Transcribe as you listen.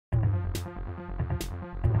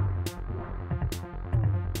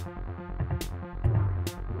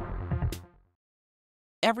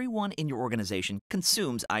Everyone in your organization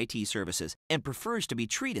consumes IT services and prefers to be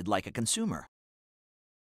treated like a consumer.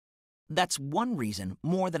 That's one reason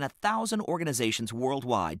more than 1,000 organizations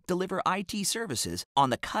worldwide deliver IT services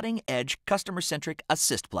on the cutting-edge, customer-centric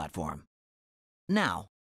assyst platform. Now,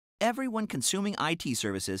 everyone consuming IT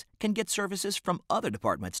services can get services from other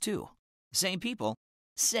departments too. Same people,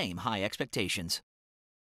 same high expectations.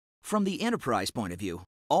 From the enterprise point of view,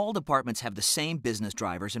 all departments have the same business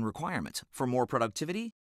drivers and requirements for more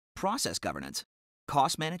productivity, process governance,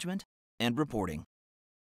 cost management, and reporting.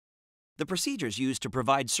 The procedures used to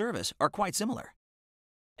provide service are quite similar,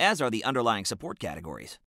 as are the underlying support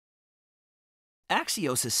categories.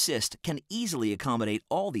 Axios Assyst can easily accommodate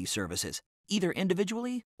all these services, either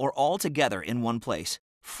individually or all together in one place,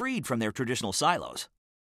 freed from their traditional silos.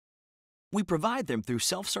 We provide them through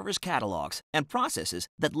self-service catalogs and processes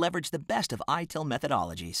that leverage the best of ITIL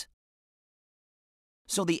methodologies.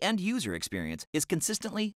 So the end-user experience is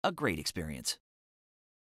consistently a great experience.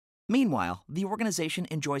 Meanwhile, the organization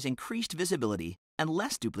enjoys increased visibility and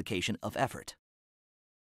less duplication of effort.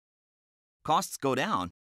 Costs go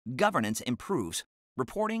down, governance improves,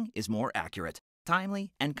 reporting is more accurate,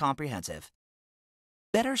 timely, and comprehensive.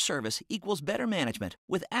 Better service equals better management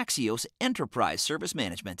with Axios Enterprise Service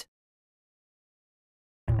Management.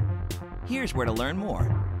 Here's where to learn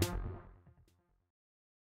more.